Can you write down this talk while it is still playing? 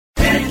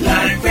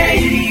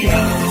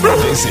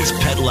This is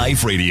Pet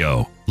Life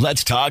Radio.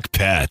 Let's talk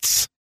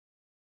pets.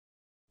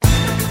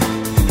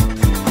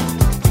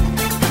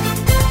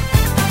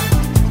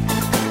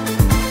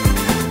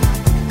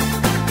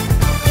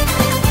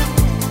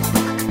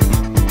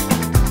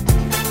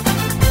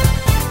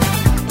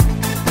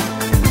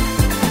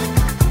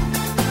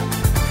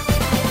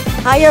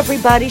 Hi,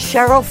 everybody.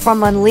 Cheryl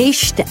from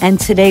Unleashed, and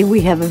today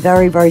we have a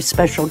very, very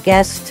special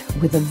guest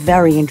with a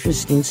very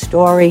interesting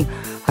story.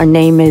 Her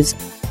name is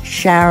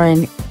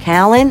Sharon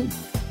Callan,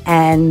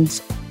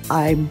 and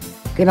I'm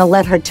going to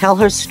let her tell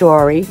her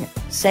story.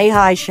 Say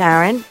hi,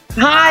 Sharon.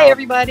 Hi,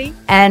 everybody.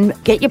 And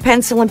get your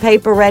pencil and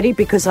paper ready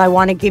because I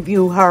want to give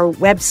you her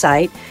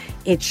website.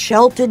 It's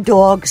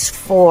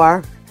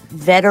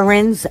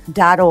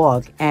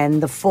shelterdogsforveterans.org,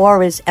 and the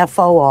 4 is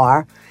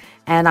FOR.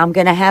 And I'm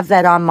going to have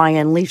that on my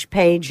Unleashed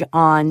page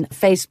on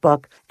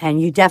Facebook,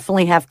 and you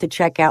definitely have to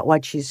check out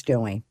what she's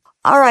doing.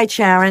 All right,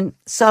 Sharon.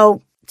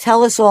 So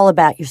tell us all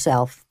about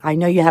yourself. I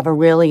know you have a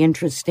really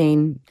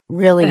interesting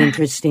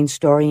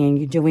story, and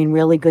you're doing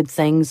really good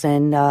things,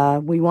 and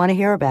we want to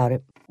hear about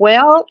it.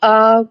 Well,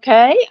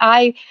 okay.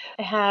 I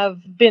have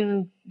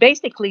been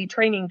basically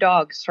training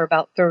dogs for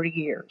about 30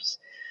 years.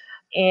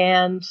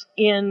 And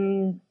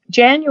in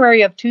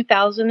January of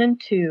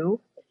 2002,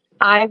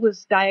 I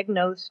was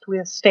diagnosed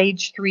with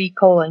stage 3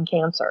 colon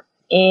cancer,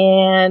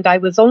 and I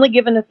was only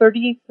given a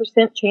 30%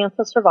 chance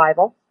of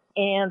survival,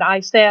 and I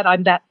said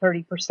I'm that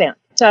 30%.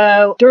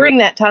 So during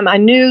that time, I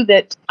knew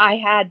that I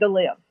had to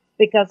live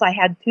because I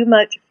had too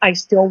much I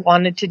still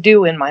wanted to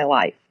do in my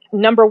life.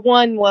 Number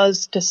one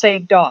was to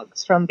save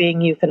dogs from being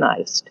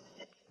euthanized.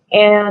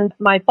 And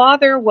my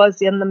father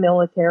was in the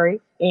military,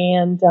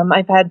 and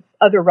I've had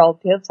other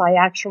relatives. I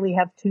actually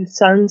have 2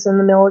 sons in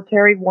the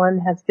military. One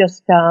has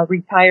just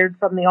retired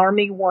from the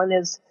Army. One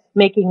is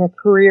making a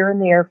career in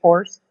the Air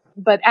Force.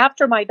 But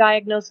after my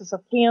diagnosis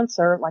of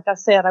cancer, like I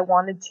said, I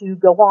wanted to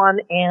go on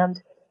and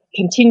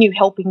continue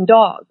helping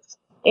dogs.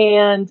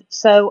 And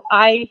so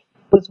I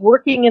was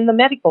working in the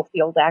medical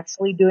field,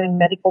 actually doing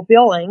medical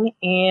billing,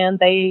 and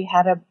they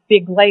had a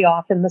big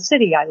layoff in the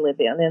city I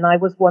live in, and I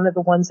was one of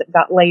the ones that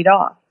got laid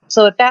off.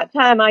 So at that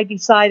time, I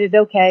decided,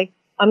 okay,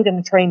 I'm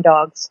going to train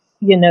dogs,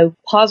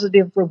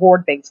 positive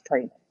reward-based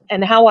training.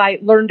 And how I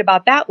learned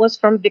about that was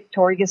from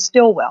Victoria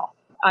Stilwell.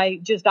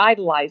 I just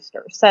idolized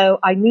her. So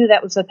I knew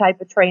that was the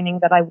type of training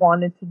that I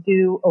wanted to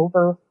do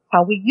over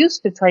how we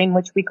used to train,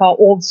 which we call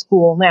old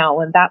school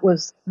now. And that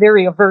was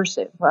very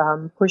aversive,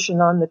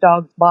 pushing on the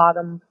dog's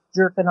bottom,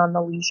 jerking on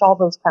the leash, all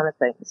those kind of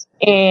things.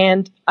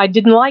 And I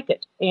didn't like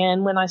it.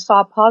 And when I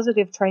saw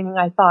positive training,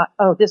 I thought,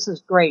 oh, this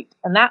is great.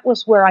 And that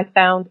was where I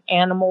found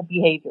Animal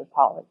Behavior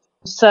College.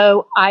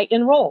 So I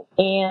enrolled,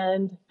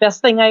 and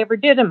best thing I ever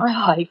did in my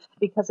life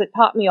because it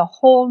taught me a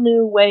whole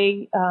new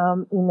way,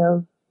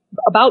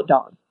 about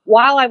dogs.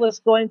 While I was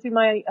going through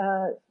my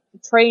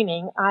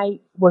training, I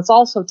was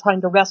also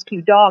trying to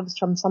rescue dogs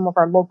from some of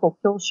our local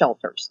kill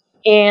shelters.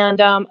 And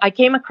I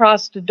came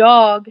across a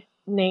dog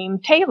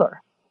named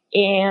Taylor.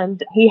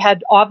 And he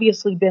had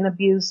obviously been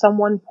abused.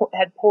 Someone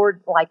had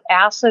poured like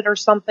acid or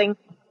something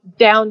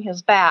down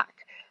his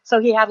back.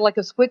 So he had like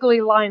a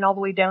squiggly line all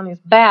the way down his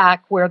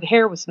back where the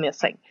hair was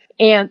missing.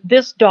 And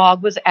this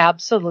dog was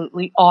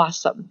absolutely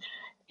awesome.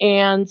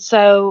 And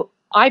so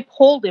I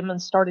pulled him and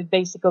started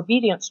basic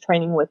obedience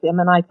training with him.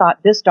 And I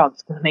thought, this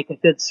dog's going to make a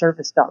good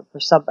service dog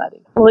for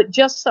somebody. Well, it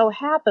just so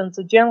happens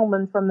a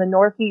gentleman from the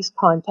Northeast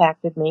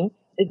contacted me.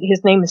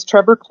 His name is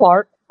Trevor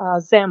Clark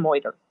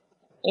Zamoiter.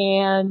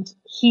 And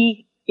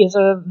he is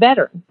a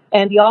veteran,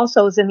 and he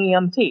also is an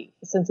EMT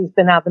since he's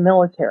been out of the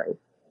military.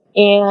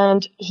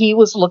 And he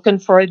was looking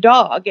for a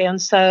dog,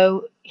 and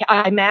so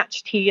I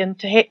matched he and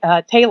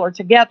Taylor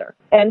together.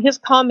 And his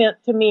comment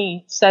to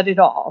me said it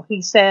all.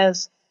 He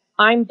says,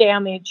 I'm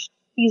damaged,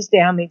 he's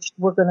damaged,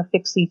 we're going to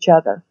fix each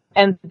other.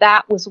 And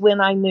that was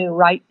when I knew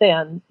right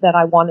then that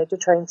I wanted to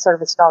train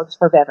service dogs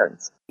for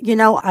veterans.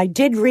 I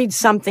did read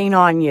something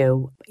on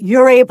you.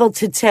 You're able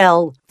to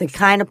tell the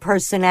kind of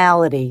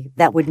personality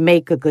that would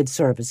make a good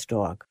service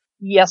dog.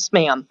 Yes,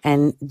 ma'am.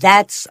 And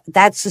that's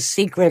a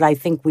secret I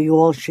think we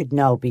all should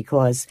know,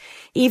 because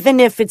even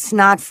if it's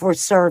not for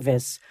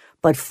service,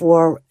 but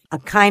for a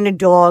kind of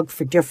dog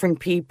for different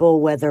people,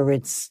 whether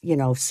it's,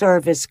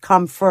 service,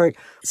 comfort,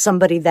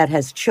 somebody that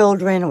has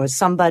children or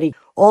somebody,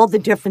 all the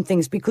different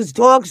things, because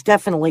dogs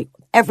definitely,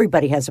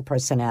 everybody has a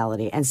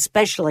personality, and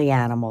especially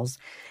animals.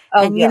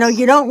 Oh, and, yes.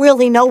 You don't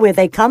really know where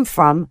they come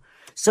from,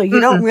 so you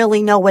don't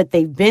really know what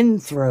they've been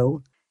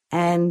through.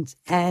 And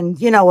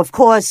of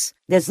course,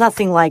 there's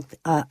nothing like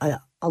a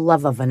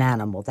love of an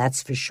animal,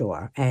 that's for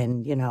sure.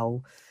 And,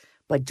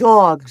 but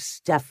dogs,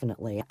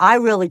 definitely. I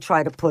really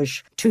try to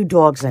push 2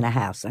 dogs in a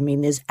house. I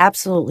mean, there's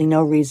absolutely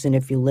no reason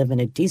if you live in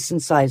a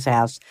decent-sized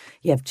house,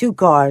 you have 2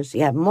 cars,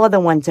 you have more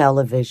than 1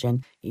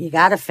 television, you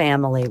got a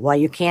family, well,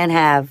 you can't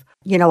have,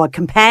 a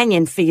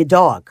companion for your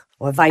dog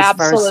or vice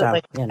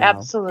versa.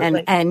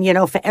 Absolutely. And,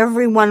 for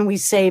everyone we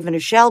save in a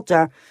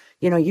shelter,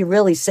 you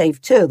really save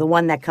 2, the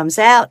one that comes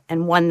out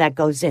and one that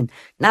goes in.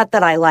 Not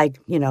that I like,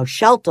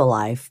 shelter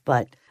life,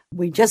 but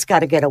We just got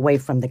to get away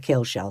from the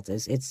kill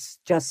shelters. It's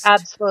just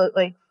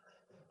Absolutely.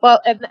 Well,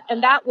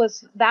 and that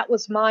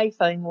was my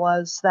thing,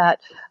 was that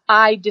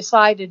I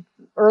decided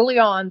early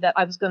on that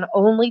I was going to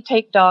only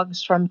take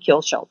dogs from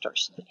kill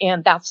shelters,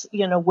 and that's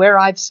where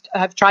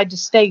I've tried to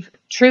stay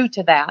true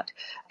to that.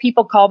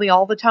 People call me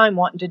all the time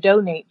wanting to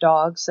donate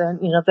dogs, and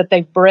that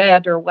they've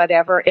bred or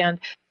whatever, and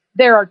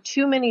there are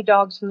too many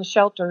dogs in the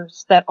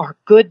shelters that are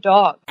good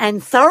dogs.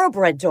 And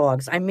thoroughbred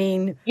dogs. I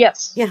mean,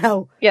 yes,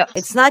 yes,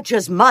 it's not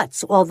just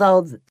mutts,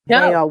 although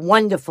no. they are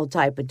wonderful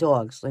type of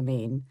dogs. I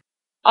mean,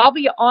 I'll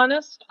be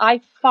honest, I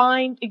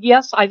find,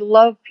 yes, I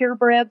love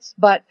purebreds,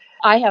 but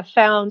I have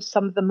found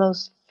some of the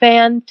most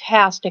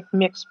fantastic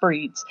mixed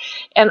breeds.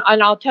 And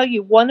I'll tell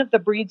you, one of the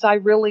breeds I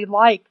really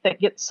like that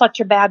gets such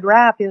a bad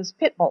rap is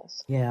pit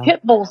bulls. Yeah.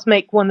 Pit bulls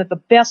make one of the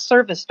best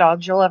service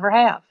dogs you'll ever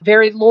have.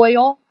 Very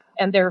loyal,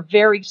 and they're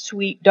very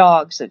sweet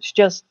dogs. It's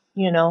just,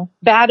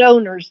 bad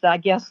owners, I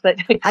guess, that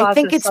I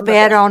think it's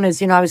bad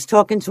owners. I was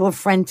talking to a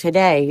friend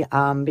today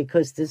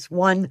because this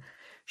one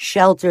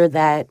shelter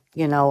that,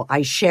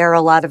 I share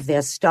a lot of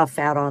their stuff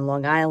out on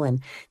Long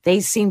Island.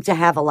 They seem to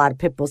have a lot of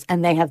pit bulls,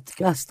 and they have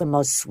just the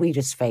most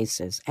sweetest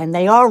faces, and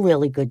they are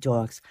really good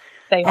dogs.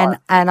 They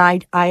are. And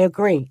I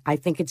agree. I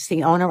think it's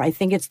the owner. I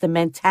think it's the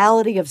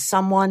mentality of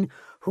someone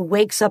who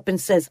wakes up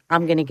and says,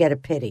 I'm going to get a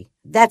pity.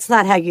 That's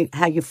not how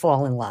you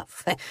fall in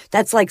love.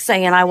 That's like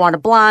saying, I want a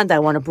blonde, I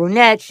want a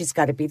brunette, she's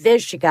got to be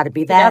this, she got to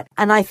be that. Yep.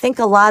 And I think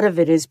a lot of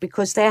it is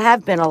because there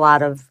have been a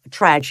lot of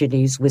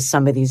tragedies with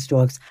some of these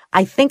dogs.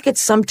 I think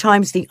it's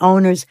sometimes the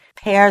owners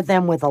pair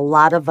them with a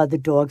lot of other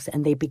dogs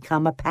and they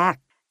become a pack.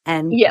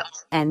 And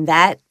yes. And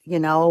that,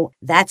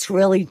 that's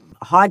really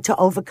hard to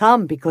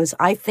overcome, because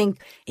I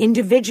think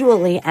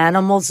individually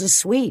animals are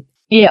sweet.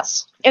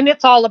 Yes. And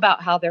it's all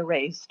about how they're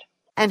raised.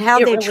 And how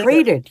they're really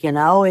treated,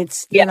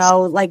 it's, yes.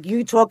 Like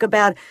you talk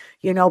about,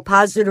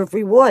 positive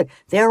reward.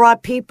 There are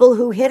people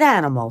who hit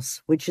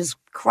animals, which is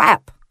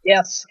crap.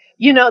 Yes.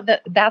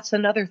 That's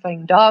another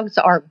thing. Dogs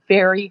are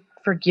very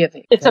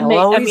forgiving. It's amazing.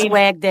 Always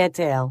wag their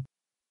tail.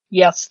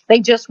 Yes.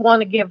 They just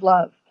want to give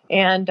love.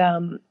 And,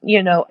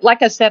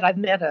 like I said, I've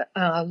met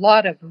a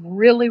lot of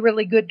really,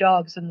 really good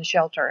dogs in the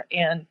shelter.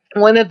 And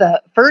one of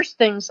the first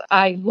things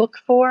I look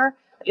for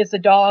is a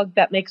dog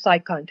that makes eye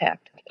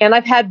contact. And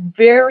I've had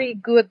very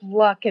good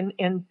luck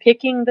in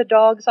picking the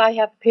dogs I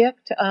have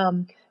picked.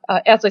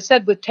 As I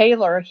said with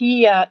Taylor,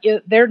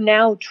 they're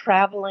now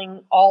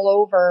traveling all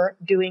over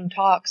doing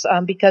talks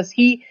because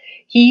he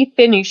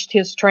finished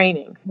his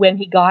training when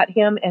he got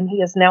him, and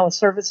he is now a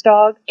service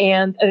dog.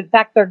 And in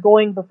fact, they're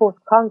going before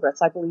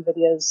Congress, I believe it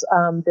is,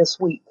 this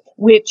week.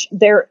 Which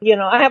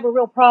I have a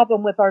real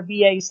problem with our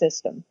VA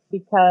system,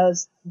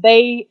 because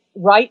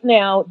right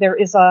now, there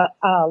is a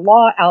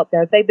law out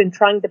there they've been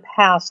trying to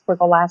pass for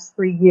the last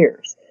 3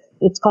 years.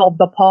 It's called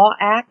the PAW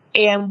Act.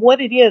 And what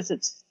it is,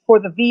 it's for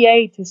the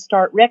VA to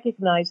start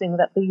recognizing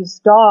that these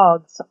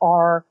dogs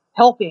are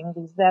helping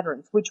these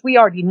veterans, which we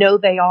already know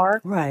they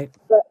are. Right.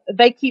 But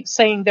they keep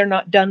saying they're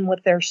not done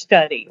with their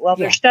study. Well,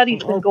 their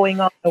study's been going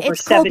on over 7 years.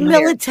 It's called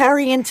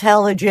military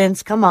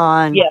intelligence. Come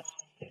on. Yes.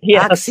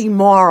 Yes.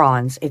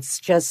 Oxymorons. It's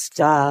just,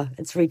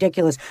 it's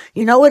ridiculous.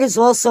 You know what is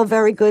also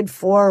very good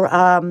for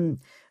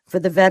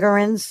the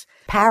veterans?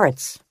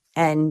 Parrots.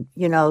 And,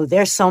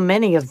 there's so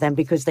many of them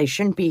because they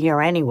shouldn't be here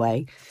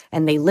anyway.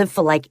 And they live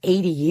for like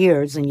 80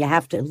 years, and you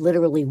have to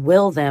literally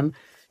will them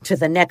to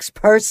the next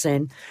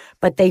person.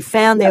 But they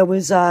found there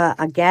was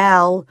a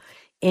gal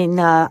in,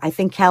 I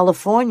think,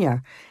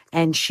 California.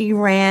 And she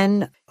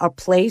ran a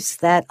place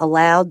that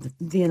allowed,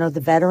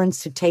 the veterans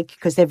to take,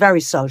 because they're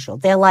very social.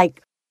 They're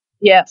like,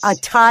 yes, a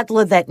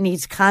toddler that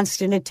needs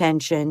constant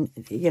attention.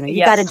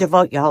 You got to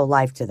devote your whole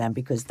life to them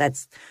because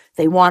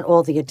they want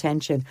all the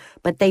attention.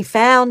 But they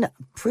found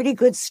pretty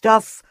good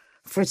stuff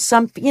for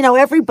some,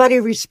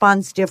 everybody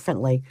responds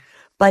differently.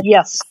 But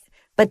yes,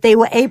 but they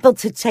were able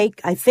to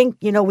take, I think,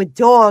 with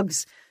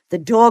dogs, the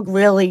dog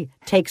really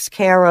takes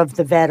care of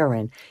the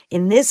veteran.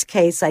 In this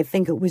case, I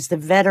think it was the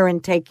veteran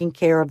taking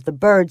care of the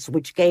birds,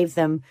 which gave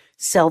them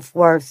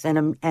self-worth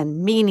and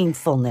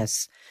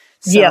meaningfulness.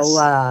 So,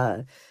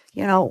 yes.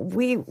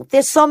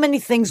 There's so many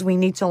things we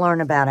need to learn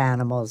about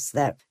animals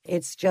that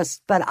it's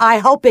just, but I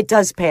hope it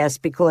does pass,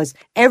 because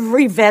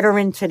every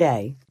veteran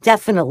today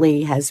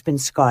definitely has been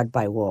scarred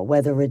by war,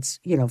 whether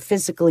it's,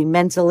 physically,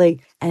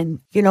 mentally.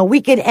 And,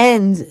 we could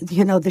end,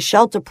 the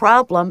shelter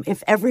problem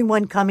if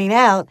everyone coming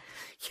out,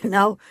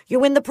 you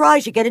win the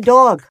prize, you get a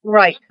dog.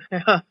 Right.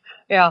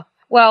 Yeah.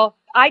 Well,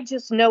 I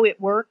just know it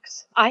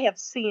works. I have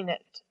seen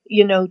it.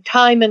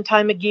 Time and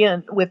time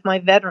again with my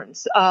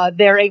veterans.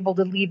 They're able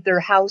to leave their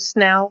house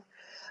now.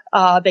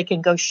 They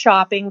can go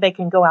shopping. They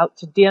can go out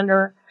to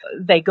dinner.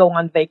 They go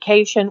on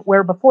vacation,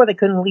 where before they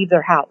couldn't leave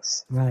their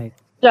house. Right.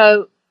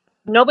 So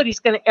nobody's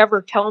going to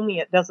ever tell me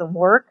it doesn't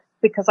work,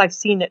 because I've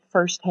seen it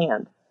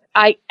firsthand.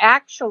 I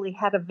actually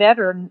had a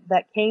veteran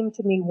that came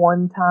to me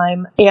one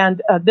time,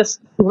 and this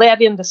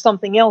led into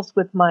something else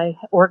with my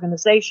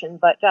organization,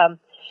 but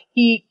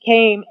he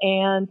came,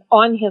 and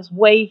on his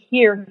way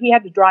here, he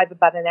had to drive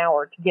about an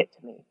hour to get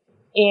to me.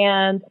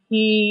 And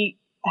he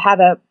had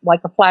a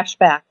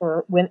flashback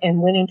or went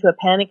into a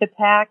panic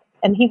attack,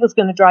 and he was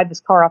going to drive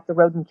his car off the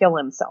road and kill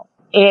himself.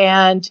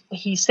 And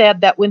he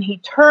said that when he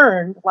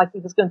turned, like he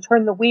was going to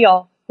turn the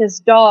wheel, his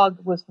dog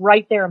was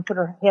right there and put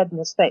her head in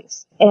his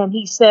face. And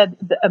he said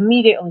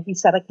immediately,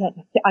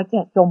 I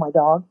can't kill my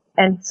dog.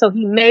 And so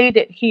he made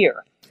it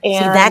here.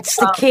 And, see, that's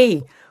the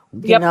key.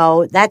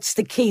 Yep. That's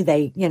the key.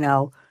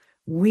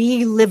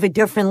 We live a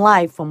different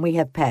life when we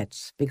have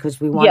pets because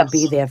we want to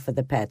be there for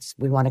the pets.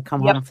 We want to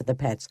come home for the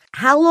pets.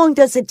 How long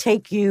does it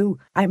take you?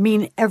 I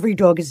mean, every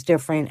dog is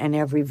different and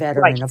every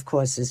veteran, of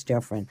course, is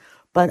different.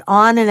 But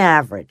on an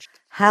average,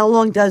 how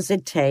long does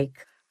it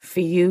take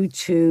for you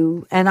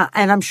to, and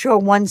I'm sure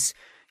once,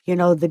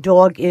 the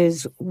dog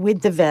is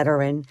with the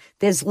veteran,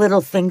 there's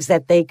little things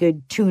that they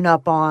could tune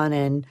up on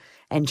and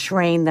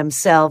train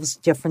themselves,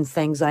 different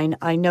things.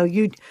 I know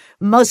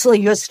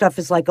mostly your stuff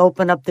is like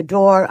open up the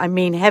door. I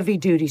mean, heavy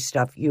duty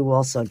stuff you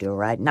also do,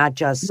 right? Not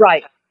just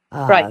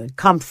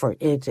comfort.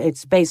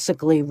 It's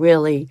basically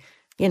really,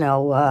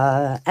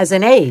 as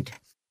an aid.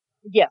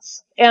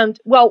 Yes. And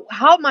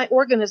how my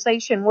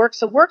organization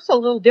works, it works a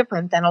little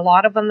different than a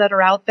lot of them that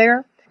are out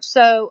there.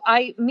 So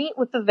I meet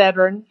with the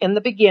veteran in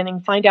the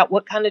beginning, find out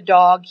what kind of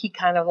dog he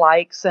kind of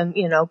likes. And,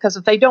 because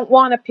if they don't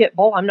want a pit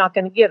bull, I'm not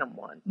going to get them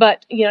one.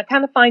 But,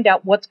 kind of find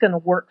out what's going to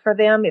work for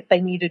them. If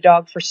they need a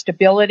dog for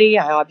stability,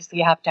 I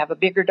obviously have to have a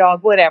bigger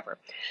dog, whatever.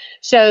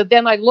 So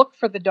then I look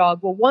for the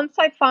dog. Well, once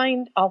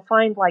I'll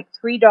find like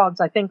 3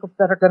 dogs I think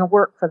that are going to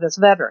work for this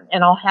veteran,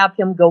 and I'll have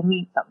him go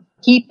meet them.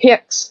 He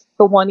picks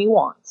the one he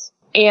wants.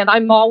 And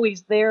I'm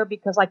always there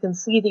because I can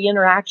see the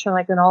interaction.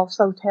 I can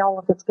also tell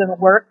if it's going to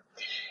work.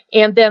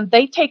 And then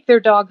they take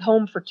their dog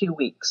home for 2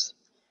 weeks,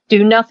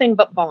 do nothing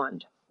but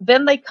bond.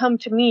 Then they come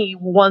to me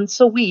once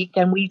a week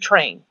and we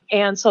train.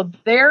 And so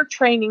they're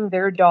training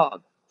their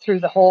dog through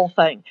the whole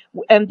thing.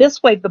 And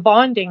this way, the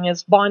bonding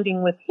is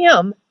bonding with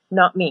him,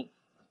 not me.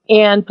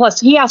 And plus,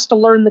 he has to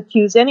learn the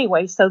cues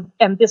anyway.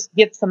 And this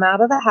gets them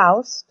out of the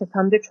house to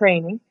come to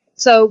training.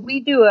 So we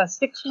do a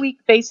 6-week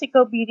basic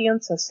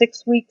obedience, a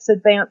 6 weeks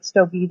advanced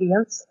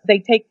obedience. They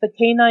take the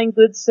Canine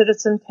Good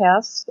Citizen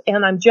test,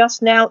 and I'm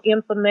just now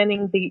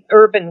implementing the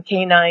Urban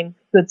Canine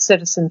Good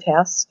Citizen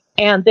test.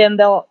 And then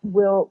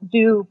we'll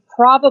do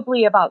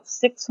probably about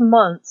 6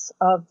 months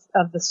of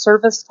the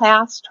service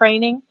task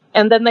training,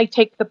 and then they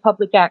take the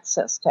public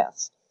access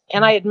test.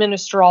 And I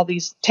administer all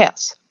these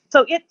tests.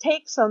 So it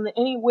takes them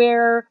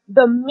anywhere,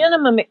 the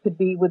minimum it could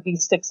be would be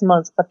 6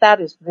 months, but that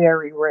is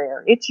very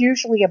rare. It's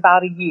usually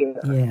about a year.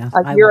 Yeah,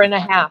 a year and a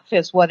half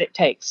is what it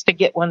takes to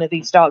get one of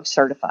these dogs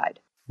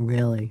certified.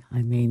 Really?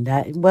 I mean,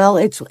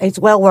 it's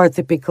well worth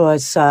it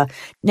because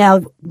now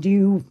do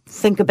you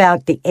think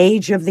about the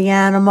age of the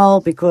animal?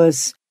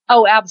 Because,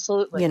 oh,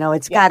 absolutely.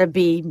 It's got to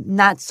be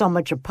not so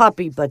much a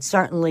puppy, but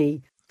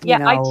certainly...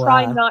 I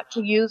try not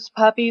to use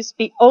puppies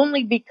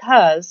only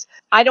because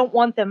I don't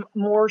want them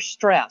more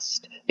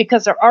stressed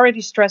because they're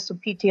already stressed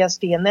with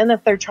PTSD. And then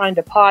if they're trying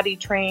to potty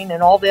train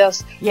and all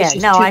this.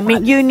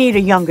 You need a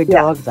younger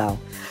dog, though.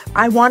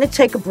 I want to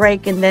take a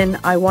break, and then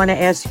I want to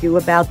ask you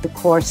about the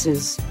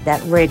courses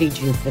that readied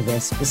you for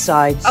this,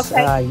 besides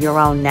your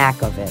own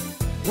knack of it.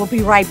 We'll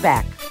be right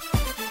back.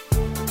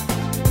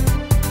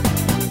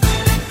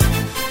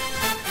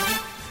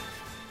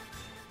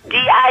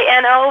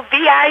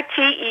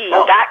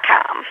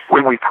 DINOVITE.com.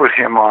 When we put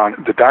him on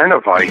the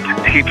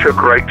Dinovite, he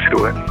took right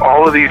to it.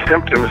 All of these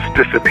symptoms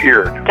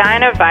disappeared.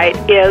 Dinovite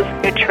is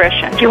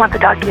nutrition. If you want the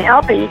dog to be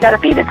healthy, you got to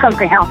feed it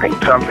something healthy.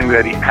 Something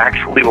that he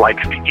actually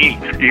likes to eat.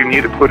 You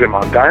need to put him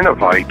on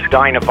Dinovite.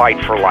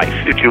 Dinovite for life.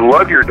 If you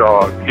love your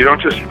dog, you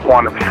don't just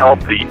want him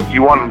healthy,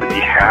 you want him to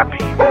be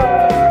happy.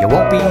 You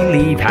won't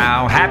believe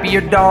how happy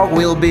your dog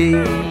will be.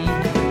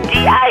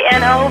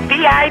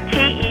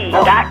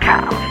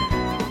 DINOVITE.com.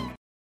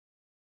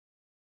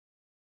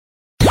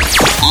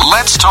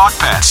 Let's talk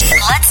pets.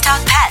 Let's talk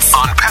pets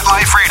On Pet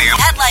Life Radio.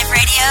 Pet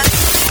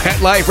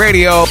Life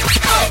Radio.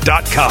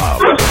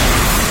 PetLifeRadio.com.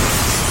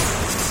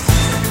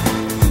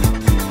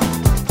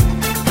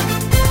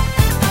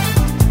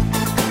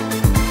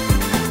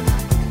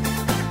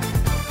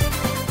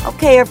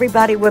 Okay,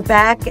 everybody, we're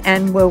back,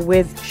 and we're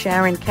with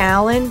Sharon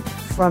Callan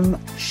from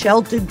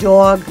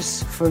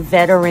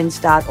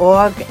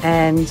ShelterDogsForVeterans.org,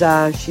 and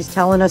she's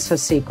telling us her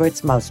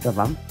secrets, most of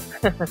them.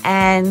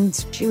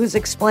 And she was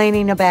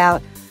explaining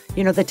about,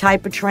 the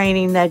type of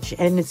training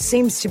and it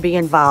seems to be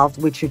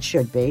involved, which it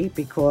should be,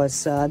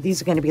 because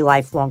these are going to be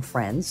lifelong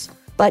friends.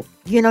 But,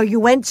 you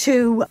went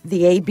to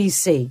the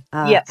ABC,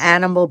 yes.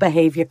 Animal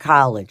Behavior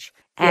College,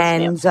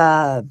 yes,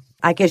 and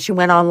I guess you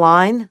went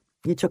online?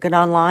 You took it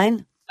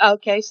online?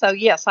 Okay, so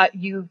yes,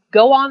 you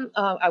go on.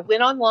 I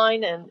went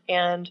online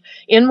and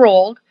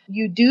enrolled.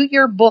 You do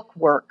your book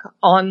work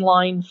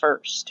online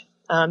first,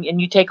 and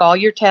you take all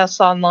your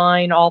tests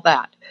online, all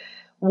that.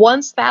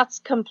 Once that's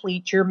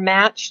complete, you're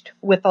matched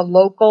with a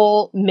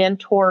local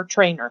mentor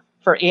trainer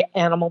for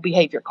Animal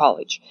Behavior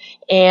College,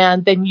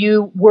 and then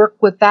you work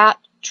with that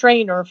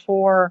trainer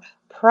for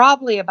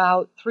probably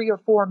about 3 or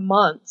 4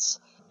 months.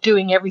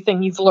 doing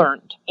everything you've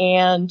learned.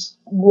 And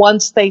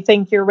once they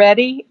think you're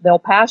ready, they'll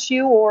pass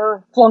you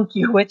or flunk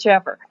you,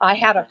 whichever. I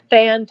had a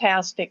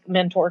fantastic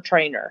mentor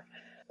trainer.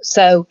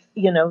 So,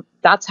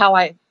 that's how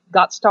I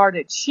got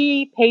started.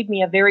 She paid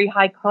me a very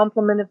high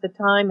compliment at the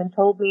time and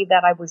told me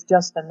that I was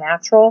just a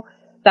natural,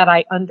 that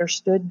I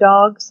understood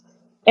dogs.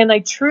 And I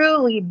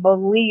truly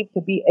believe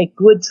to be a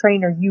good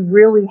trainer, you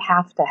really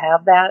have to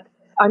have that.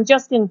 I'm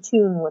just in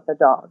tune with the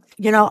dog.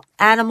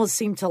 Animals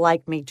seem to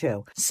like me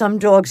too. Some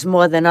dogs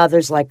more than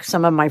others, like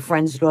some of my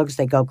friends' dogs,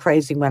 they go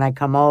crazy when I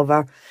come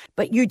over.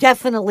 But you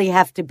definitely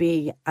have to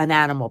be an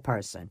animal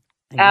person.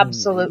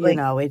 Absolutely.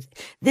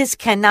 This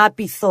cannot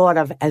be thought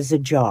of as a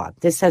job.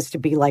 This has to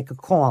be like a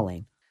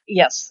calling.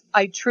 Yes,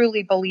 I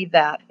truly believe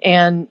that.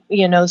 And,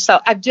 so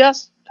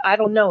I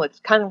don't know. It's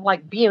kind of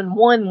like being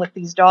one with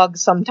these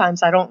dogs.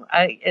 Sometimes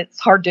it's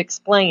hard to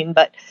explain,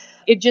 but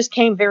it just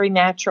came very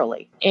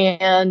naturally.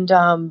 And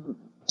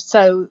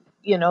so,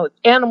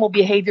 Animal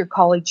Behavior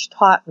College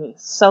taught me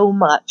so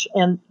much.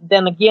 And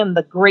then again,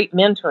 the great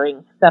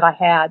mentoring that I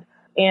had.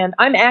 And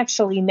I'm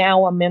actually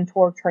now a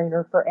mentor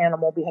trainer for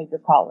Animal Behavior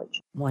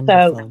College.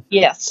 Wonderful. So,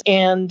 yes.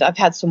 And I've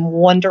had some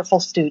wonderful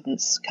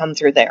students come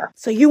through there.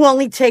 So you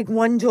only take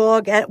one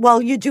dog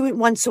you do it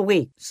once a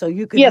week. So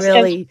you could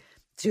really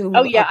do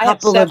a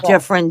couple of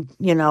different,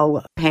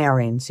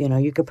 pairings.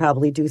 You could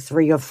probably do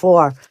 3 or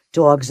 4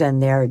 dogs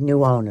and their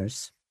new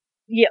owners.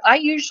 Yeah, I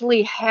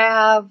usually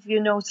have,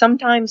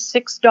 sometimes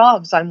 6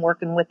 dogs I'm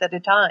working with at a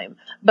time.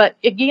 But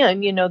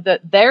again,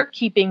 that they're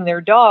keeping their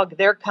dog,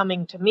 they're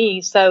coming to me.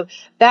 So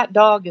that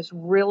dog is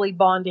really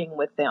bonding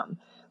with them.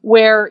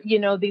 Where,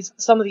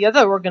 some of the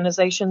other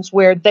organizations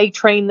where they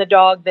train the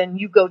dog, then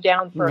you go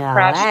down for a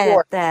crash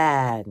course.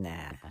 Nah.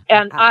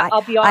 And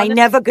I'll be honest. I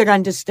never could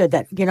understood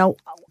that.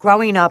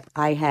 Growing up,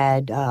 I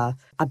had a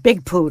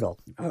big poodle,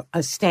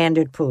 a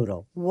standard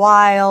poodle.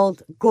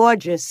 Wild,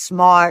 gorgeous,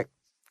 smart,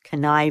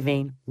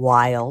 conniving,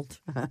 wild.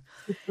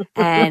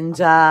 And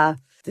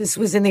this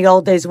was in the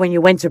old days when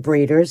you went to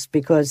breeders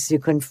because you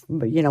couldn't,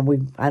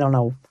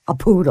 a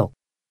poodle.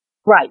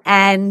 Right.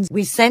 And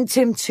we sent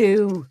him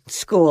to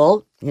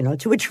school,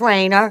 to a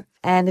trainer.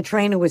 And the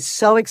trainer was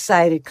so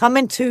excited. Come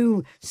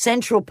into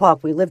Central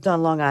Park. We lived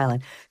on Long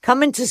Island.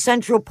 Come into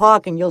Central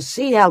Park and you'll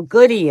see how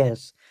good he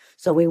is.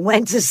 So we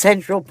went to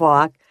Central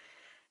Park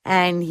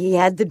and he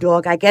had the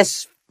dog. I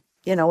guess,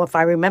 if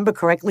I remember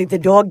correctly, the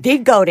dog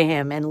did go to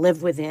him and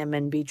live with him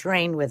and be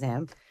trained with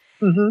him.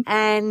 Mm-hmm.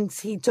 And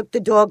he took the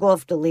dog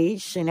off the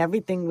leash and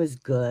everything was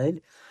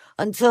good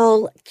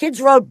until kids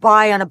rode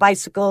by on a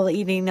bicycle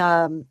eating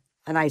an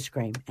ice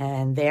cream.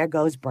 And there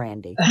goes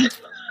Brandy.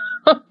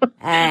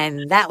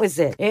 And that was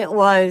it. It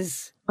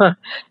was a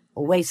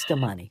waste of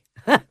money.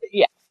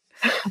 Yeah.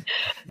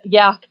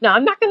 Yeah. Now,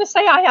 I'm not going to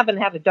say I haven't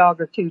had a dog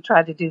or two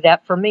try to do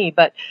that for me,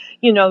 but,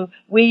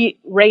 we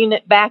rein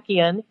it back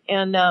in.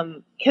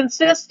 And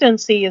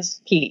consistency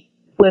is key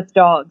with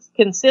dogs.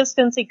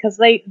 Consistency, because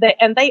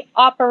they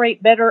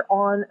operate better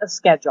on a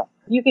schedule.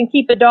 You can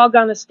keep a dog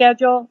on a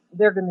schedule,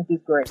 they're going to do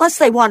great. Plus,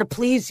 they want to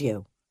please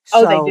you.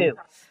 They do.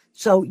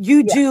 So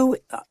you do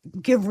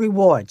give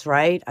rewards,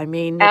 right? I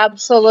mean,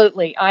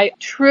 absolutely. I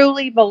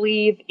truly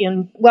believe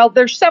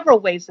there's several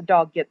ways a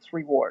dog gets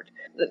reward.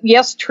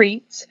 Yes,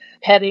 treats,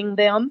 petting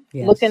them,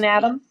 looking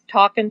at them,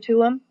 talking to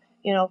them.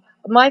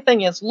 My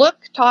thing is look,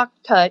 talk,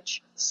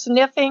 touch,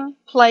 sniffing,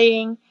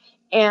 playing,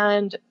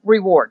 and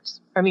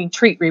rewards. I mean,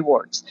 treat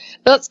rewards.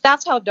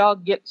 That's how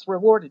dog gets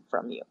rewarded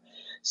from you.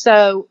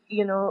 So,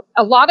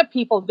 a lot of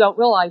people don't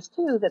realize,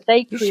 too, that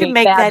they create. You should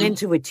make that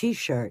into a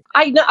T-shirt.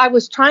 I know. I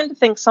was trying to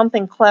think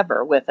something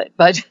clever with it,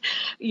 but,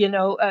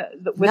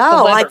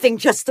 I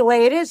think just the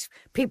way it is.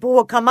 People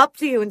will come up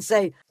to you and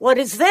say, what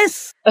is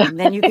this? And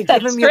then you could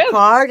give them your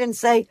card and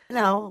say,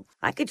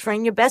 I could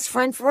train your best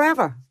friend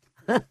forever.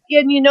 And,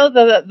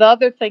 the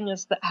other thing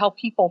is that how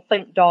people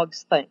think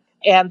dogs think.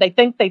 And they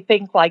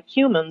think like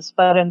humans,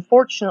 but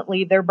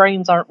unfortunately, their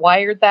brains aren't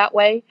wired that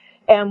way.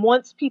 And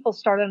once people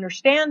start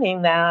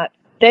understanding that,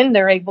 then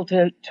they're able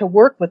to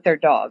work with their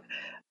dog.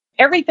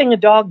 Everything a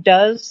dog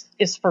does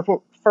is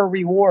for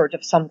reward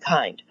of some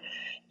kind.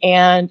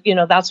 And,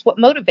 that's what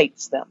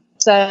motivates them.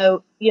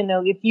 So,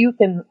 if you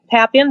can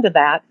tap into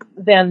that,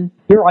 then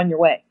you're on your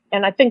way.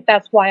 And I think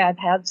that's why I've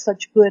had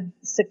such good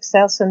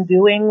success in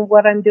doing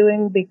what I'm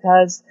doing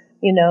because,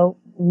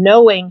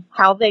 knowing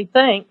how they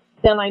think,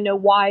 then I know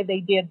why they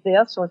did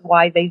this or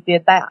why they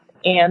did that.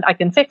 And I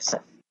can fix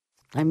it.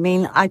 I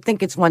mean, I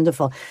think it's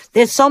wonderful.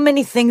 There's so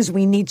many things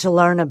we need to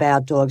learn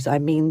about dogs. I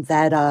mean,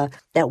 that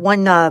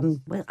one,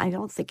 I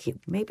don't think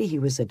maybe he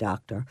was a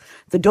doctor.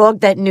 The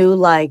dog that knew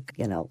like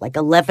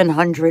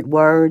 1,100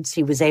 words.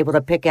 He was able to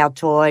pick out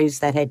toys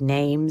that had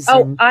names.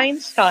 Oh,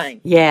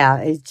 Einstein. Yeah,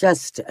 it's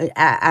just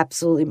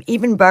absolutely.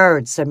 Even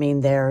birds. I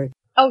mean, they're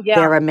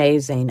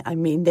amazing. I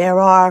mean, there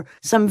are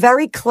some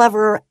very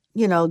clever,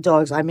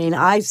 dogs. I mean,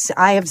 I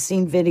have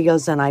seen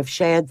videos and I've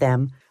shared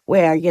them.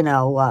 Where,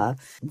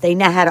 they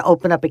know how to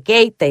open up a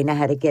gate, they know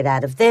how to get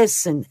out of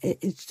this, and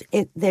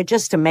they're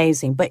just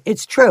amazing. But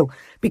it's true,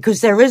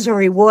 because there is a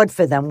reward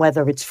for them,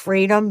 whether it's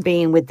freedom,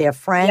 being with their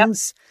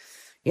friends,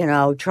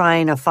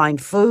 trying to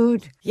find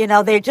food.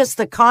 They're just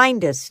the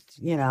kindest,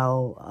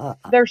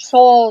 Their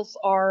souls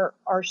are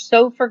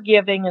so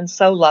forgiving and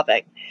so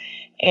loving.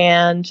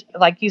 And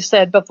like you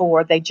said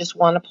before, they just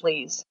want to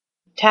please.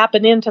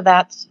 Tapping into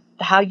that's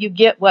how you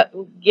get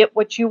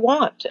what you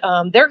want.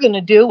 They're going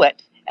to do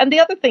it. And the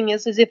other thing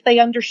is if they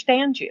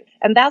understand you.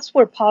 And that's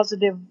where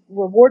positive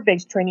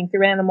reward-based training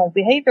through Animal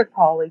Behavior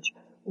College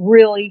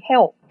really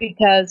helped,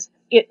 because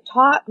it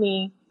taught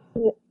me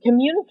to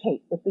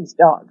communicate with these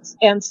dogs.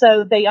 And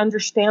so they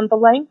understand the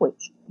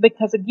language,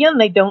 because again,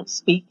 they don't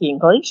speak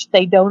English.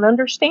 They don't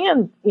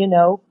understand,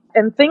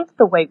 and think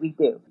the way we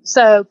do.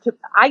 So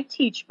I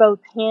teach both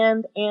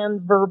hand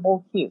and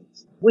verbal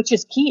cues, which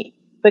is key,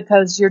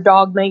 because your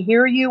dog may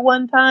hear you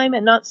one time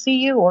and not see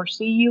you, or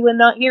see you and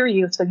not hear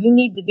you. So you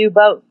need to do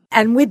both.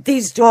 And with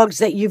these dogs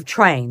that you've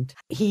trained,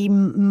 he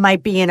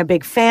might be in a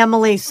big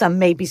family. Some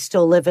maybe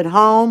still live at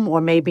home or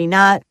maybe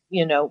not.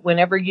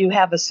 Whenever you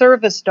have a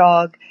service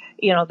dog,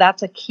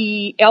 that's a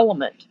key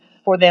element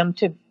for them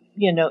to,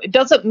 it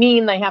doesn't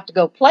mean they have to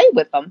go play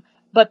with them,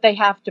 but they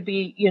have to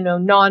be,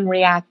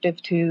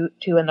 non-reactive to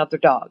another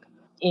dog.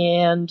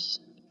 And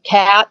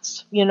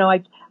cats,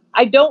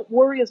 I don't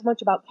worry as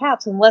much about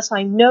cats unless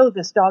I know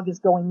this dog is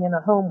going in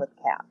a home with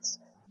cats.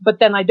 But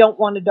then I don't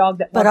want a dog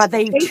that. But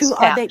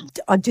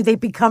do they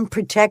become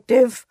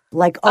protective,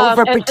 like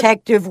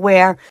overprotective,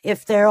 where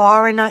if there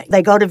are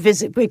they go to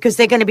visit, because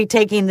they're going to be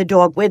taking the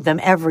dog with them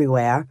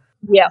everywhere.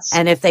 Yes.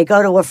 And if they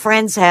go to a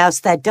friend's house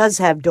that does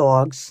have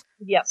dogs,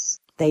 yes,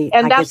 I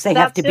guess they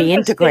have to be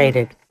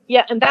integrated.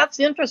 Yeah, and that's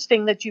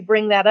interesting that you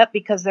bring that up,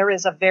 because there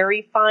is a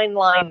very fine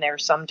line there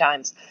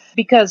sometimes,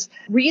 because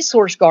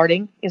resource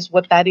guarding is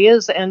what that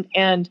is,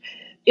 and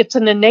it's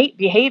an innate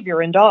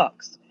behavior in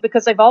dogs,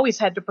 because they've always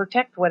had to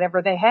protect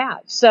whatever they had.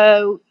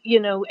 So,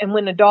 and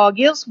when a dog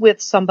is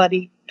with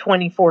somebody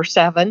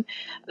 24/7,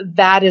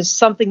 that is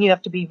something you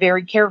have to be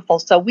very careful.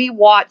 So we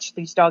watch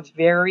these dogs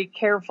very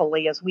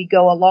carefully as we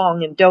go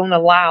along and don't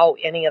allow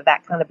any of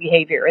that kind of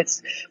behavior.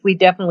 We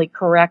definitely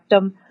correct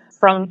them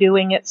from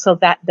doing it so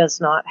that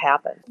does not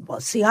happen. Well,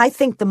 see, I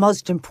think the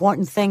most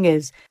important thing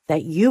is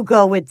that you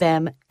go with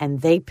them and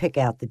they pick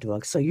out the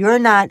dogs. So you're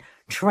not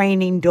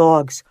training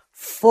dogs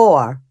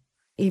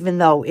even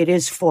though it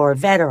is for a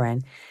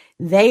veteran,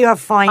 they are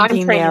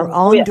finding their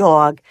own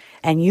dog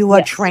and you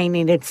are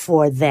training it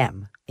for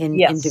them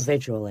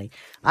individually.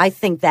 I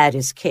think that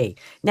is key.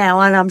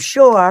 Now, and I'm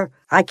sure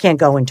I can't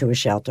go into a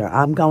shelter.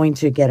 I'm going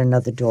to get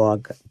another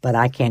dog, but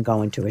I can't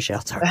go into a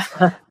shelter.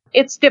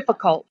 It's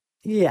difficult.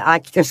 Yeah, I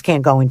just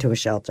can't go into a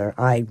shelter.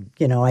 I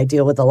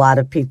deal with a lot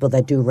of people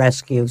that do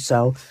rescue.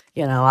 So,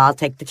 I'll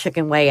take the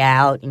chicken way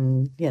out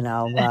and,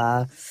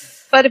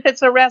 But if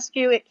it's a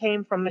rescue, it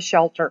came from a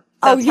shelter.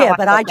 That's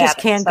but I just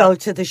can't go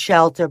to the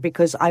shelter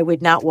because I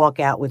would not walk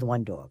out with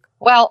one dog.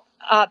 Well,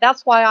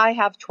 that's why I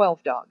have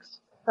 12 dogs.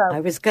 So.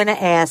 I was going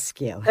to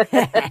ask you.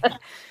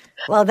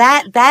 Well,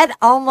 that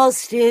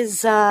almost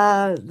is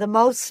the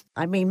most.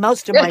 I mean,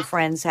 most of my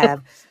friends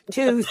have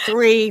 2,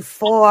 3,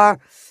 4,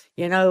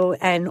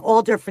 and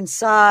all different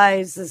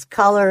sizes,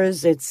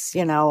 colors. It's,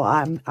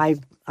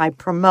 I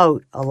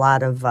promote a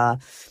lot of,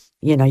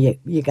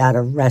 you got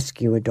to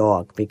rescue a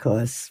dog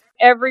because.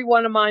 Every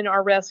one of mine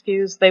are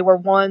rescues. They were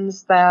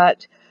ones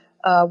that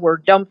were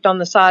dumped on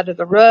the side of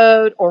the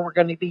road or were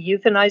going to be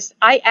euthanized.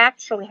 I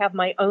actually have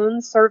my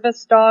own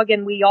service dog,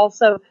 and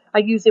I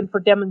use him for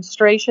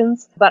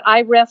demonstrations, but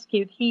I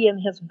rescued he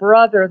and his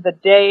brother the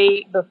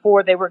day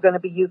before they were going to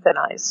be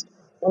euthanized.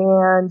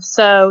 And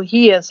so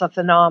he is a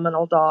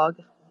phenomenal dog.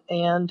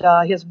 And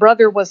his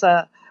brother was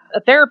a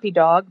therapy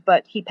dog,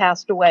 but he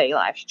passed away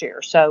last year.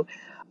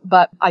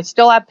 But I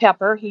still have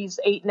Pepper. He's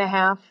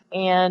 8.5,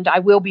 and I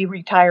will be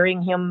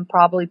retiring him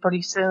probably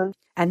pretty soon.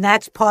 And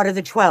that's part of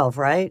the 12,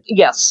 right?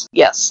 Yes.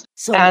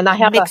 So and I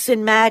have mix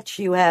and match.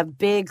 You have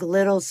big,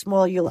 little,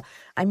 small.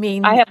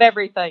 I have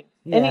everything.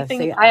 Yeah,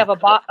 anything. I have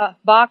a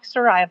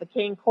boxer. I have a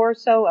Cane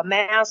Corso, a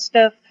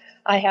Mastiff.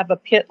 I have a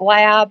Pit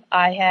Lab.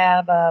 I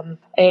have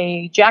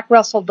a Jack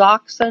Russell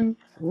Dachshund.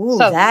 Ooh,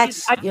 so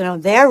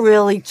they're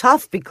really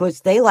tough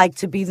because they like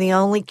to be the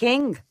only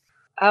king.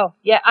 Oh,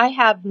 yeah,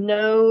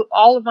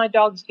 all of my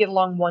dogs get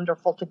along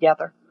wonderful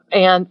together.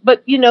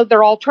 But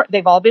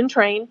they've all been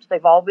trained.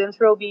 They've all been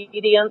through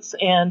obedience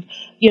and,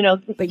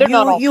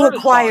 But you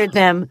acquired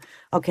them.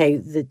 Okay.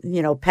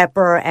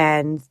 Pepper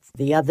and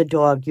the other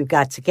dog you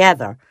got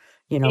together,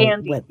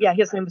 Andy.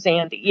 His name was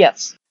Andy.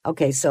 Yes.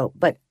 Okay. So,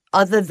 but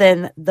other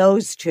than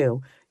those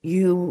two,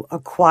 you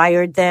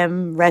acquired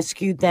them,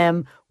 rescued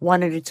them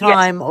one at a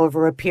time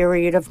over a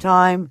period of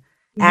time,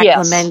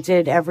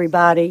 acclimated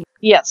everybody.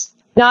 Yes.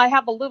 Now, I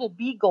have a little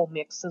beagle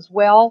mix as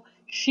well.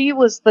 She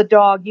was the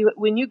dog.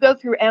 When you go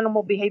through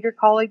Animal Behavior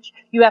College,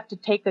 you have to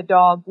take a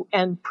dog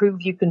and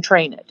prove you can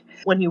train it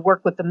when you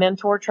work with the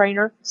mentor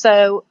trainer.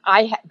 So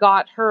I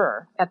got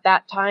her at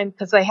that time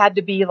because I had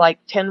to be like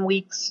 10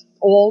 weeks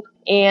old.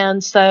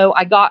 And so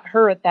I got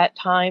her at that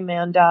time.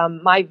 And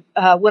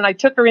when I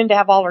took her in to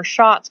have all her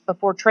shots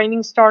before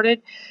training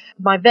started,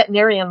 my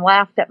veterinarian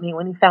laughed at me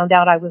when he found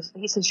out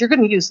he says, "You're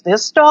going to use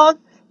this dog?"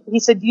 He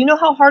said, "Do you know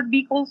how hard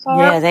beagles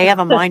are?" Yeah, they have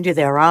a mind of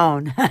their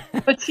own.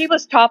 But she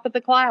was top of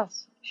the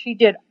class. She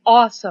did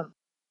awesome.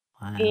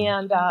 Wow.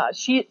 And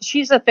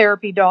she's a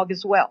therapy dog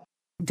as well.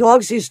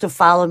 Dogs used to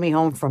follow me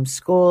home from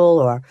school,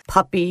 or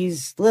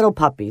puppies, little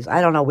puppies.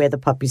 I don't know where the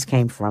puppies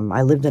came from.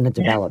 I lived in a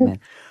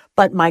development.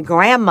 But my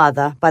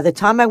grandmother, by the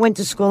time I went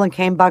to school and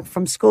came back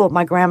from school,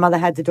 my grandmother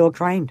had the dog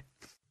trained.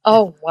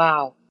 Oh,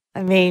 wow.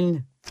 I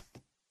mean,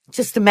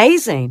 just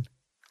amazing.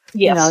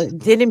 Yes.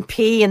 Didn't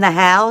pee in the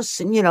house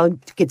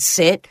and, could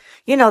sit.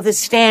 The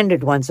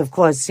standard ones, of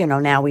course,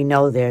 now we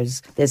know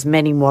there's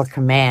many more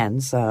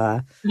commands.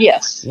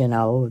 Yes.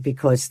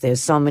 Because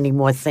there's so many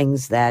more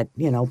things that,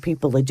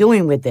 people are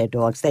doing with their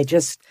dogs. They're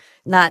just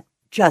not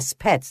just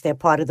pets. They're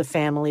part of the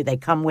family. They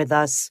come with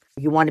us.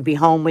 You want to be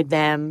home with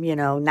them,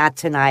 not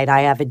tonight.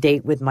 I have a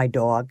date with my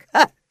dog.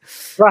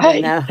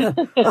 Right.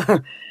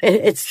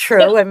 It's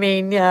true. I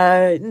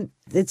mean,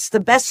 it's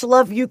the best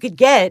love you could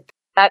get.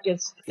 That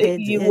is,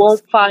 you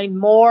won't find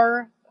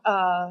more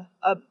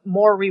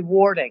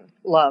rewarding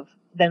love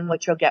than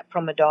what you'll get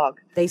from a dog.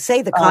 They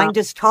say the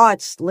kindest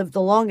hearts live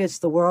the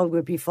longest. The world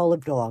would be full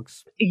of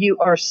dogs. You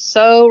are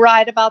so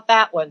right about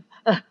that one.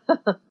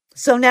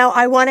 So now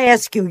I want to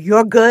ask you,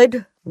 you're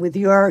good with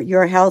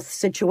your health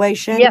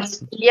situation?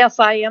 Yes,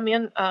 I am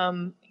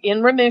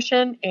in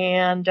remission,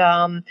 and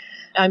I'm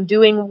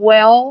doing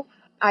well.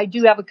 I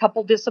do have a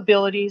couple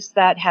disabilities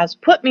that has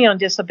put me on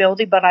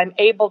disability, but I'm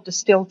able to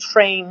still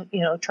train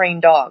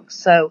dogs.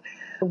 So,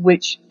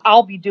 which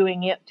I'll be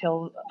doing it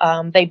till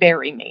they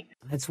bury me.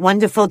 It's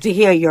wonderful to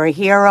hear. You're a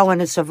hero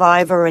and a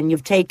survivor, and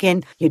you've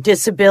taken your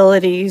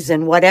disabilities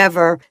and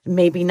whatever,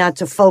 maybe not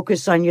to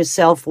focus on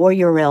yourself or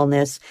your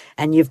illness,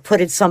 and you've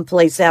put it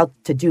someplace out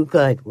to do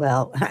good.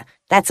 Well,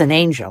 that's an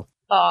angel.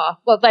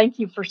 Well, thank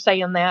you for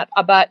saying that.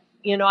 But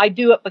I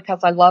do it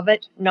because I love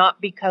it,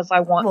 not because I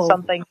want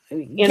something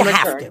in return.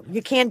 Have to.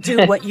 You can't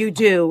do what you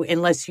do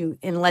unless you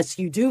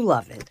do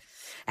love it.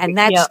 And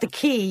that's the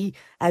key,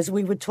 as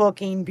we were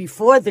talking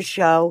before the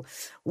show.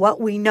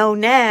 What we know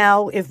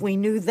now, if we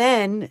knew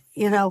then,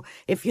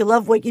 if you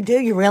love what you do,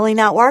 you're really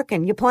not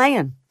working, you're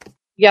playing.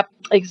 Yep,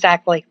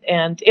 exactly.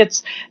 And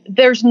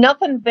there's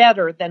nothing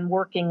better than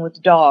working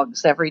with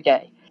dogs every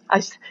day.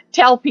 I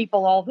tell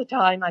people all the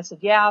time, I said,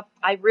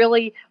 I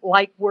really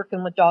like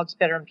working with dogs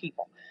better than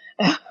people.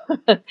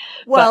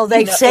 Well,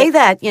 they say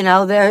that,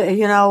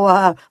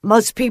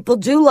 most people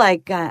do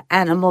like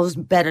animals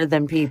better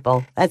than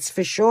people. That's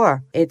for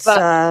sure. It's,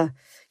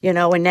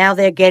 and now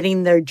they're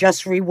getting their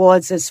just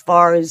rewards as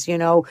far as,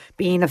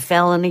 being a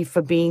felony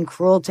for being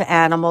cruel to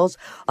animals.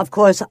 Of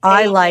course,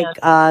 I like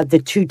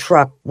the two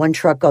truck. One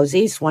truck goes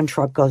east, one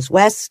truck goes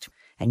west,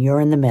 and you're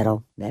in the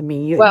middle. I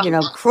mean,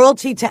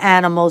 cruelty to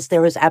animals,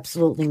 there is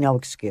absolutely no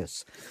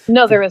excuse.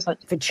 No, there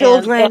isn't. For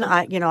children,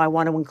 I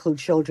want to include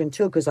children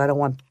too, because I don't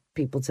want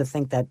people to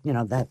think that,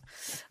 that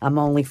I'm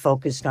only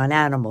focused on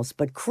animals.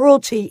 But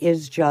cruelty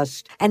is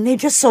just, and they're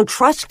just so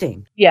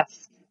trusting.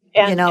 Yes.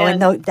 And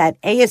that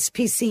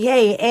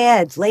ASPCA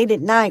ads late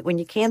at night when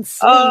you can't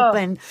sleep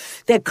and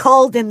they're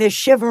cold and they're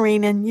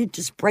shivering, and it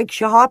just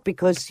breaks your heart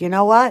because, you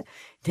know what?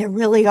 There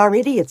really are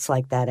idiots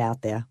like that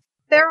out there.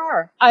 There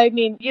are. I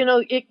mean,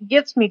 it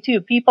gets me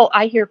too.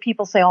 I hear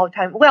people say all the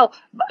time, well,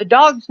 a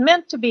dog's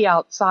meant to be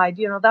outside.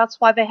 That's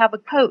why they have a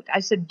coat.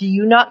 I said, do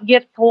you not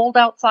get cold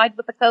outside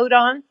with a coat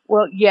on?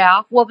 Well,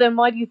 yeah. Well, then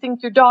why do you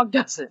think your dog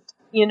doesn't?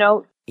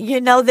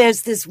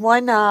 There's this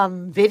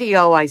one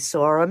video I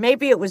saw, or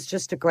maybe it was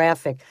just a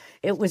graphic.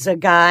 It was a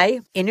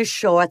guy in his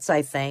shorts,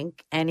 I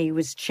think, and he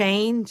was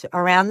chained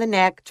around the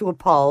neck to a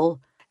pole.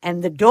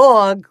 And the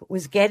dog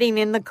was getting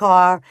in the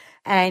car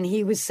and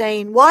he was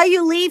saying, why are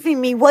you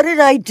leaving me? What did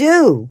I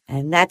do?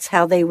 And that's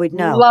how they would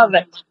know. Love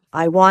it.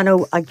 I want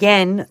to,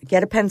 again,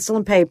 get a pencil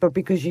and paper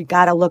because you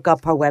got to look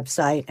up her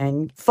website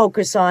and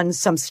focus on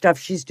some stuff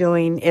she's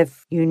doing.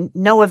 If you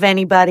know of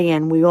anybody,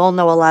 and we all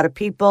know a lot of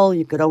people,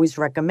 you could always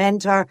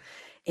recommend her.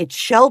 It's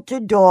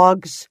Shelter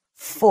Dogs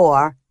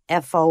for,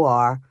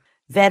 FOR,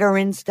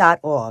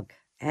 veterans.org.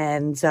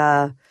 And,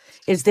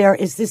 is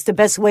this the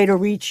best way to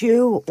reach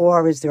you,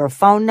 or is there a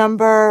phone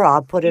number?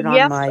 I'll put it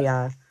on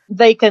my...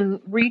 They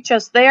can reach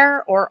us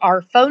there, or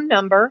our phone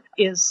number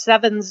is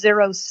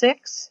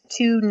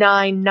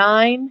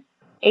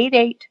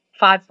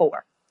 706-299-8854.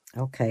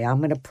 Okay, I'm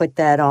going to put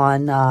that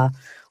on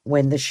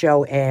when the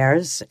show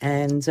airs.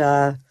 And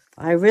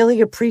I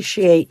really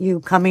appreciate you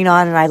coming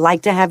on, and I'd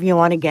like to have you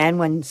on again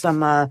when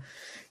some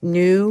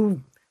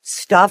new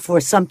stuff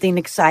or something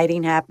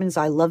exciting happens.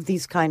 I love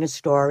these kind of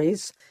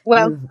stories.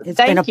 Well, it's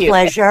been a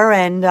pleasure,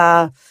 and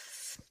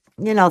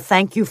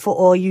thank you for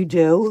all you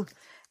do,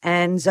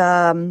 and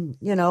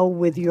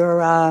with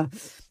your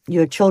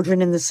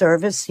children in the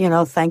service,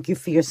 thank you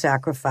for your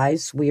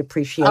sacrifice. We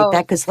appreciate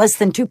that, because less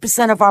than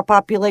 2% of our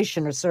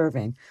population are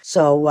serving.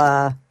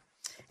 So,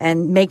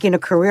 and making a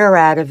career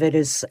out of it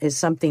is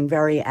something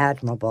very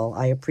admirable.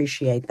 I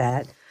appreciate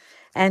that.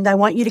 And I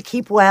want you to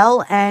keep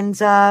well. And,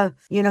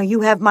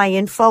 you have my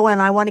info,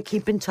 and I want to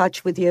keep in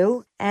touch with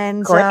you.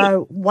 And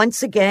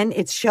once again,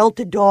 it's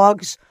Shelter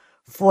Dogs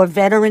for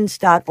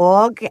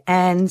veterans.org.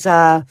 And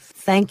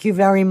thank you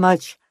very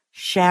much,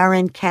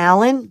 Sharon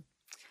Callan.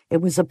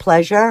 It was a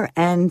pleasure.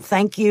 And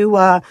thank you,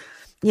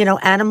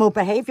 Animal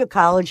Behavior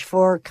College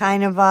for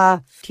kind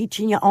of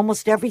teaching you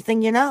almost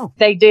everything you know.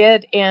 They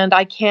did, and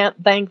I can't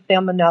thank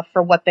them enough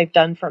for what they've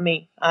done for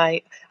me.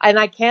 I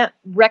can't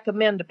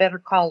recommend a better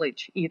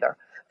college either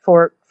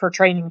for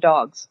training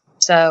dogs.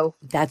 So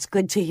that's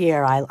good to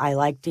hear. I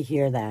like to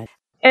hear that.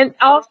 And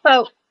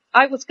also,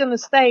 I was going to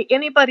say,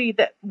 anybody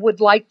that would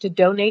like to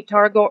donate to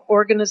our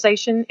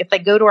organization, if they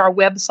go to our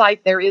website,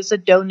 there is a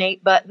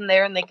donate button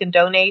there and they can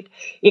donate.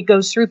 It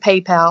goes through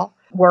PayPal.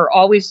 We're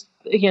always,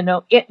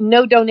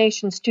 no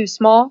donation's too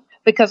small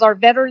because our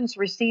veterans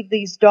receive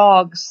these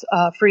dogs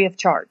free of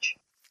charge.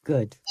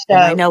 Good. So,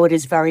 and I know it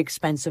is very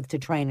expensive to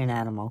train an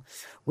animal,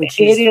 which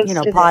is,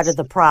 part of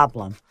the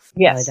problem.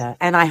 Yes. But,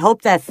 and I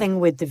hope that thing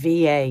with the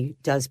VA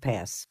does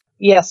pass.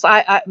 Yes,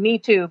 me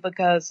too,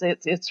 because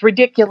it's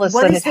ridiculous.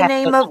 What is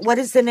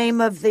the name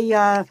of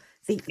the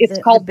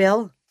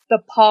bill? The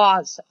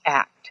PAWS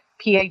Act.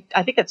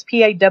 I think it's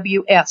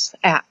PAWS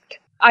Act.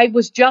 I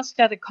was just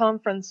at a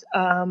conference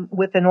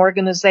with an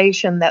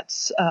organization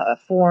that's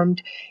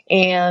formed,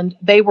 and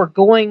they were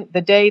going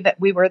the day that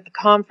we were at the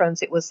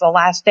conference. It was the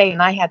last day,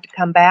 and I had to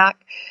come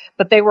back,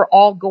 but they were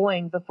all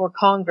going before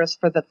Congress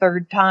for the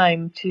third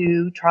time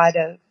to try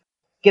to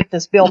get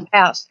this bill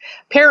passed.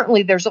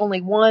 Apparently, there's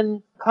only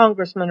one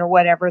congressman or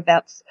whatever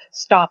that's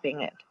stopping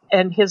it.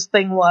 And his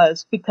thing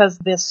was because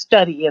this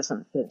study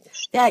isn't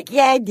finished. Yeah,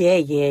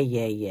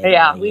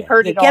 we've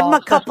heard it all. Give him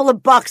a couple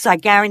of bucks. I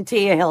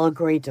guarantee you he'll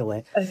agree to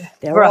it.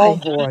 They're all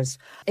whores.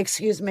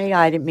 Excuse me,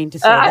 I didn't mean to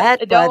say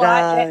that.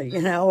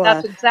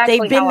 That's exactly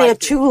they've been there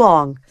too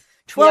long.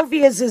 12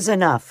 years is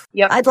enough.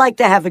 Yep. I'd like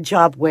to have a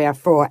job where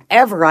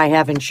forever I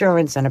have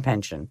insurance and a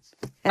pension.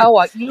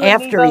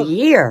 After a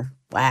year.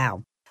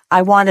 Wow.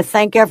 I want to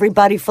thank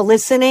everybody for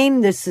listening.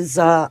 This is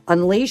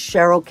Unleashed,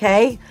 Cheryl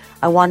Kay.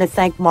 I want to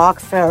thank Mark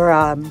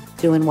for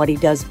doing what he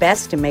does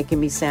best and making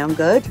me sound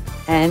good.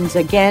 And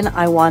again,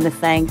 I want to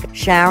thank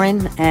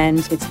Sharon, and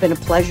it's been a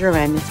pleasure,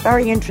 and it's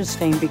very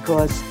interesting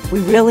because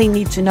we really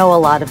need to know a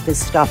lot of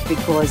this stuff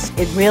because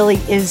it really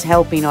is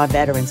helping our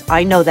veterans.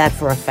 I know that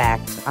for a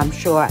fact. I'm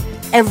sure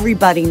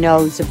everybody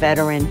knows a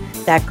veteran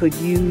that could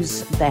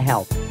use the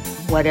help,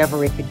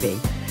 whatever it could be.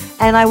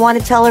 And I want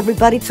to tell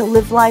everybody to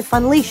live life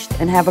unleashed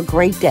and have a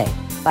great day.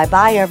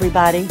 Bye-bye,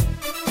 everybody.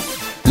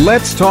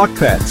 Let's Talk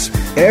Pets,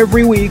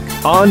 every week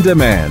on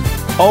demand,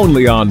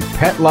 only on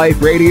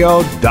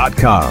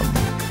PetLifeRadio.com.